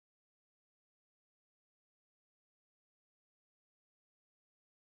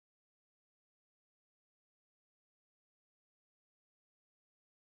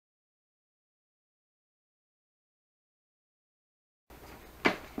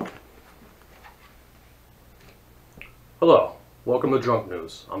Hello, welcome to Drunk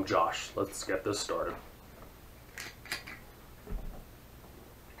News. I'm Josh. Let's get this started.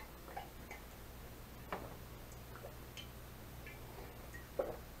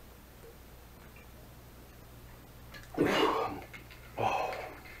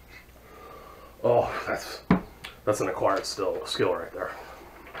 That's an acquired skill right there.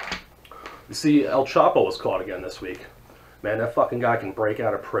 You see, El Chapo was caught again this week. Man, that fucking guy can break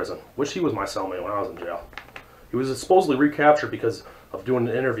out of prison. Wish he was my cellmate when I was in jail. He was supposedly recaptured because of doing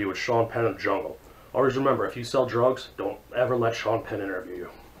an interview with Sean Penn in the jungle. Always remember, if you sell drugs, don't ever let Sean Penn interview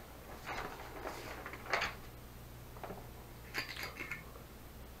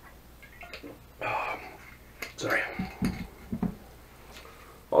you. Sorry.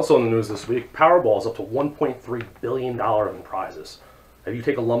 Also in the news this week, Powerball is up to $1.3 billion in prizes. If you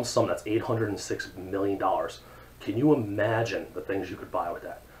take a lump sum, that's $806 million. Can you imagine the things you could buy with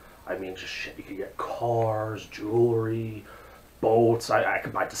that? I mean, just shit. You could get cars, jewelry, boats. I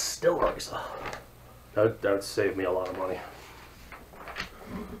could buy distilleries. That would save me a lot of money.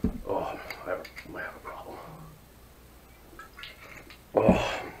 Oh, I have a problem.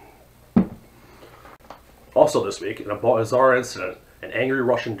 Oh. Also this week, in a bizarre incident, an angry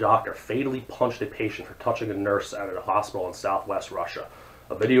Russian doctor fatally punched a patient for touching a nurse at a hospital in southwest Russia.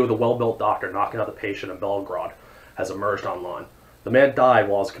 A video of the well-built doctor knocking out the patient in Belgrade has emerged online. The man died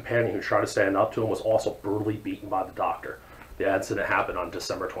while his companion who tried to stand up to him was also brutally beaten by the doctor. The incident happened on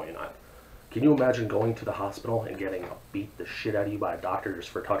December 29th. Can you imagine going to the hospital and getting beat the shit out of you by a doctor just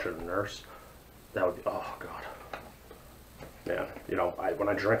for touching a nurse? That would be, oh God. Man, you know, when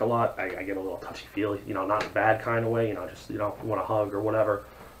I drink a lot, I get a little touchy-feely, you know, not in a bad kind of way, you know, just, you know, want a hug or whatever.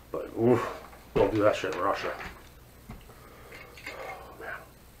 But, oof, don't do that shit in Russia. Oh, man.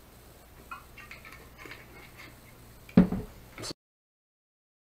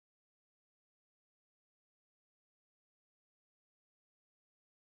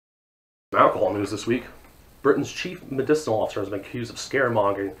 Alcohol news this week. Britain's chief medicinal officer has been accused of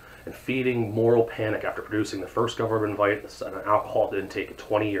scaremongering and feeding moral panic after producing the first government-invited alcohol intake in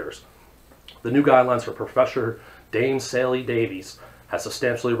 20 years. The new guidelines for Professor Dame Sally Davies has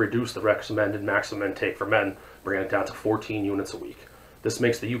substantially reduced the recommended maximum intake for men, bringing it down to 14 units a week. This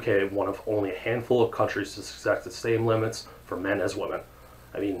makes the UK one of only a handful of countries to set the same limits for men as women.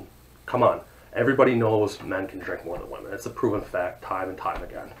 I mean, come on. Everybody knows men can drink more than women. It's a proven fact time and time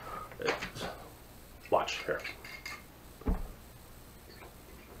again. Watch here.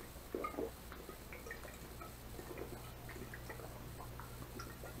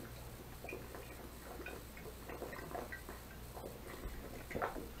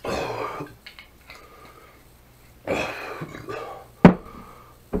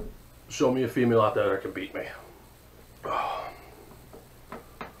 Show me a female out there that can beat me. Oh,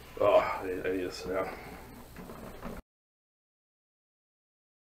 I need to sit down.